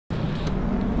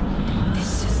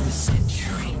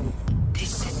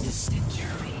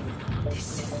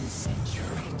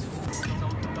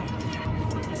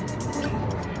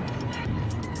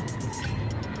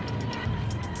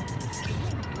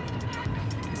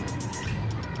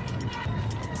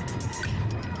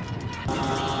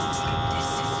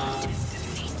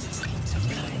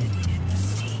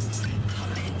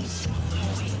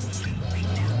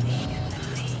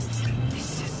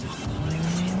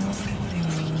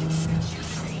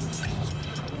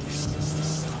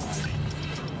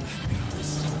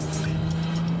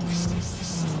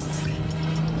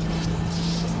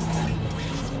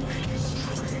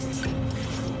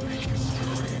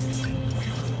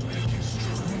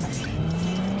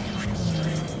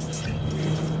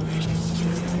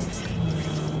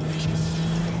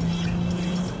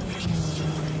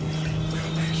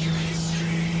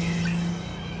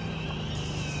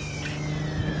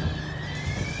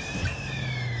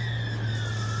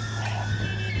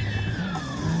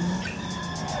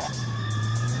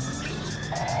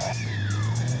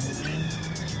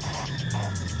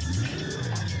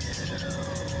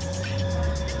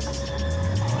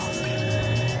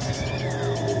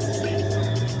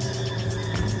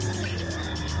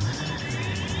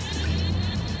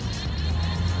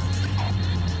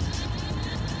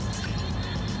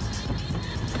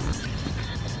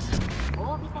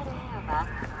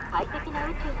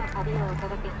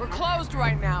We're closed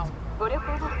right now. ご旅行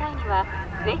の際には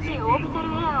ぜひオービタル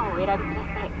エアーをお選びくだ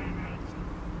さい。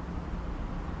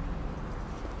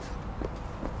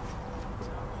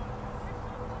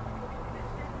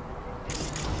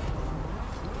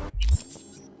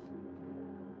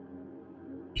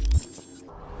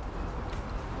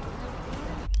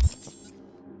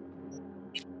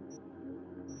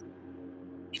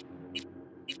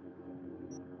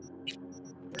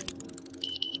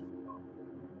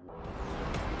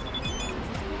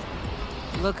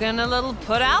Looking a little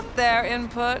put out there,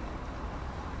 input.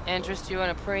 Interest you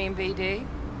in a preem BD?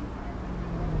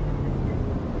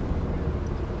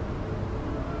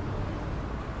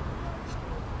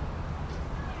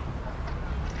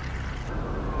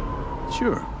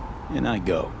 Sure, and I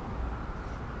go.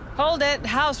 Hold it.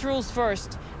 House rules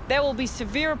first. There will be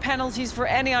severe penalties for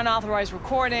any unauthorized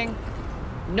recording.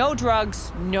 No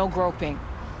drugs, no groping.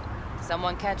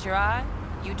 Someone catch your eye?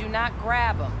 You do not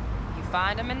grab them. You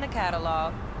find them in the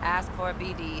catalog, ask for a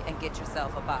BD, and get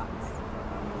yourself a box.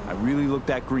 I really look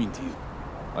that green to you.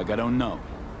 Like I don't know.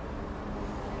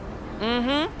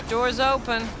 Mm-hmm. Door's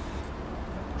open.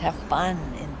 Have fun,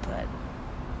 input.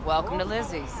 Welcome to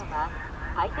Lizzie's.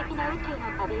 快適な宇宙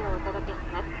の旅をお届けし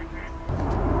ます。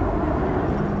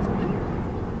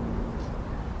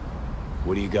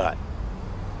 What do you got?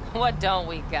 What don't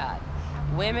we got?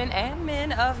 Women and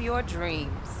men of your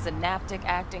dreams. Synaptic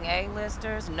acting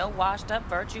A-listers, no washed-up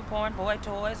virtue porn boy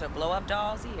toys or blow-up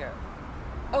dolls here.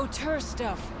 Auteur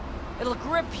stuff. It'll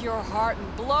grip your heart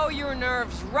and blow your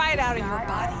nerves right out of your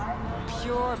body.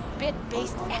 Pure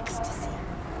bit-based ecstasy.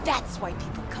 That's why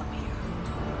people come here.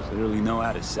 Clearly know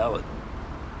how to sell it.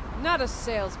 Not a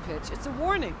sales pitch, it's a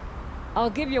warning. I'll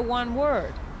give you one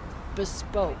word.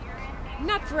 Bespoke.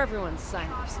 Not for everyone's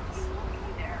synapses.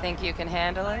 Think you can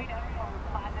handle it?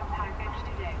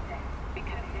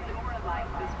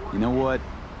 You know what?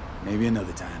 Maybe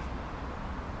another time.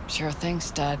 Sure thing,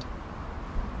 stud.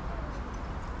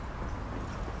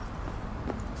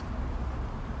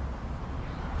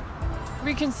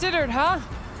 Reconsidered, huh?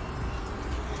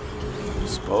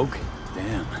 Spoke?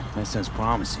 Damn, that sounds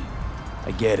promising.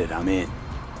 I get it, I'm in.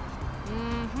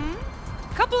 Mm-hmm.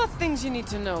 Couple of things you need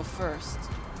to know first.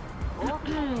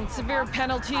 Severe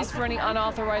penalties for any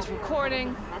unauthorized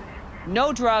recording.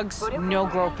 No drugs, no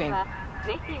groping.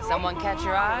 Someone catch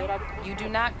your eye? You do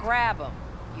not grab them.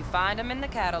 You find them in the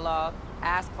catalog,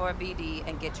 ask for a BD,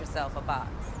 and get yourself a box.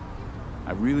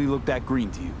 I really look that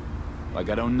green to you. Like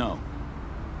I don't know.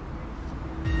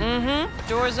 Mm-hmm.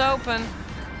 Door's open.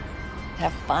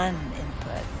 Have fun,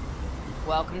 input.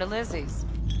 Welcome to Lizzie's.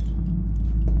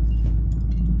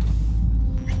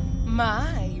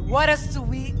 My, what a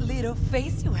sweet little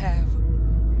face you have.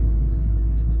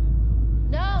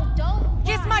 No, don't.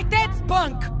 Kiss my dead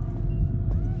spunk!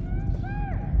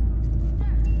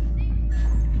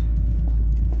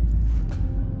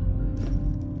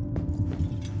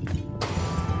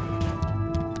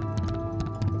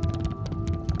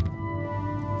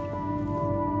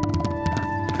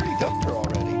 Pretty dumped her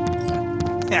already.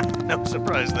 Yeah, no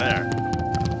surprise there.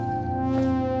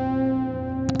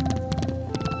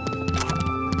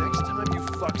 Next time you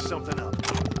fuck something up.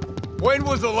 When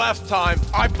was the last time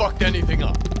I fucked anything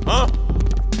up? Huh?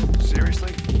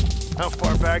 Seriously? How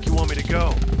far back you want me to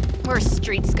go? Where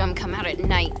street scum come out at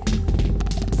night.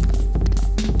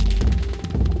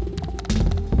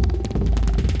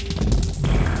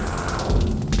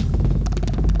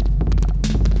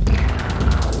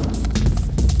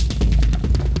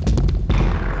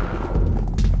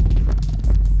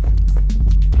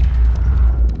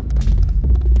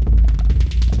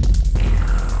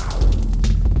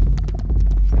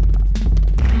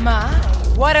 My,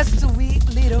 what a sweet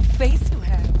little face you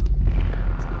have.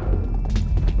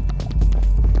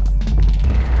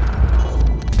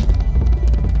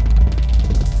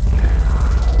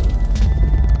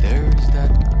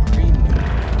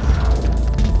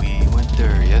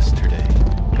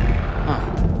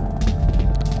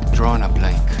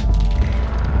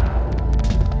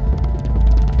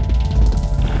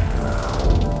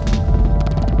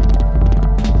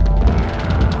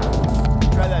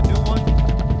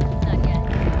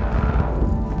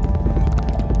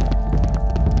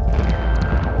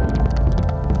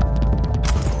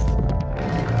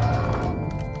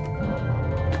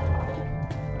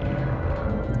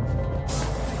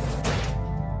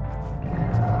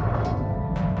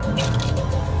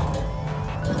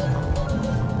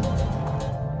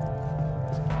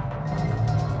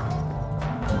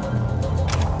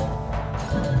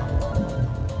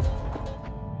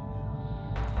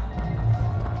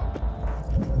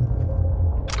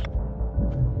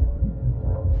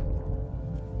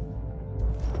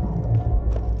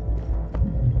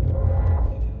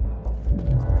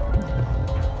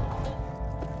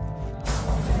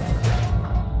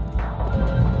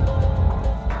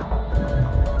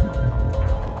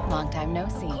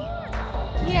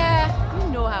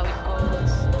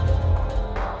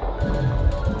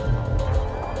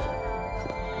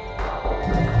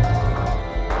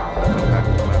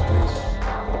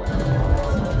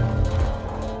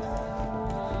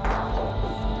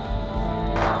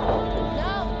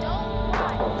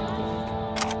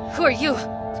 Who are you?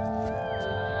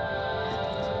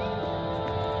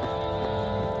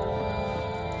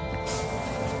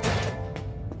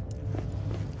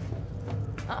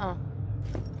 Uh-uh.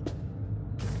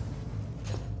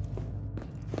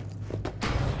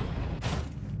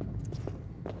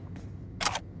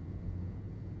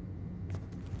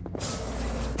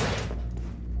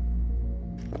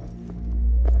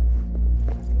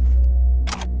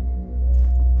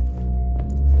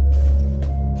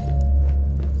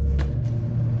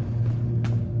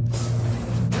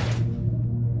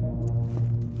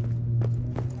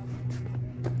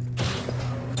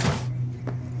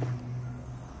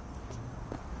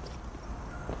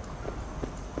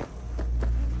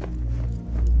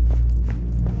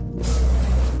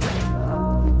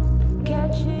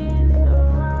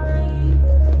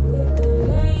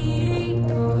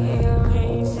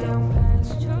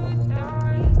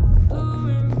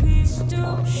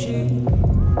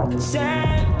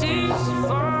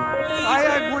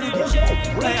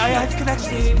 I've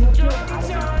connections.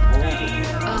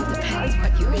 All depends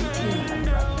what you're into.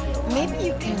 Maybe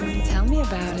you can tell me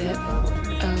about it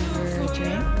over a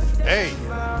drink. Hey,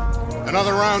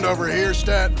 another round over here,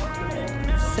 Stat.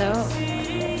 So,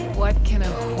 what can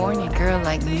a horny girl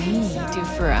like me do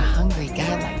for a hungry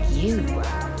guy like you?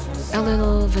 A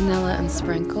little vanilla and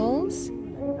sprinkles?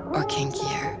 Or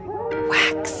kinkier?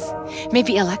 Wax?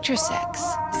 Maybe electrosex?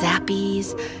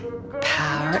 Zappies?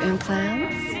 Power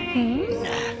implants?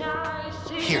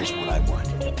 Here's what I want.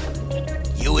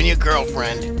 You and your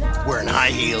girlfriend wearing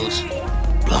high heels,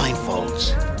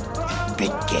 blindfolds, and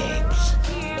big gags.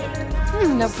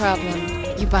 No problem.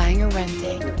 You buying or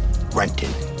renting?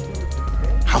 Renting.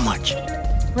 How much?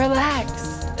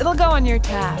 Relax. It'll go on your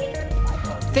tab.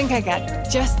 Think I got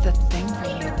just the thing for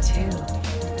you,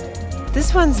 too.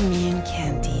 This one's me and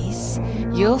Candice.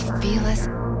 You'll feel us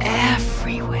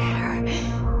everywhere.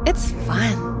 It's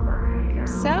fun.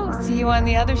 So, see you on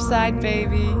the other side,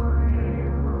 baby.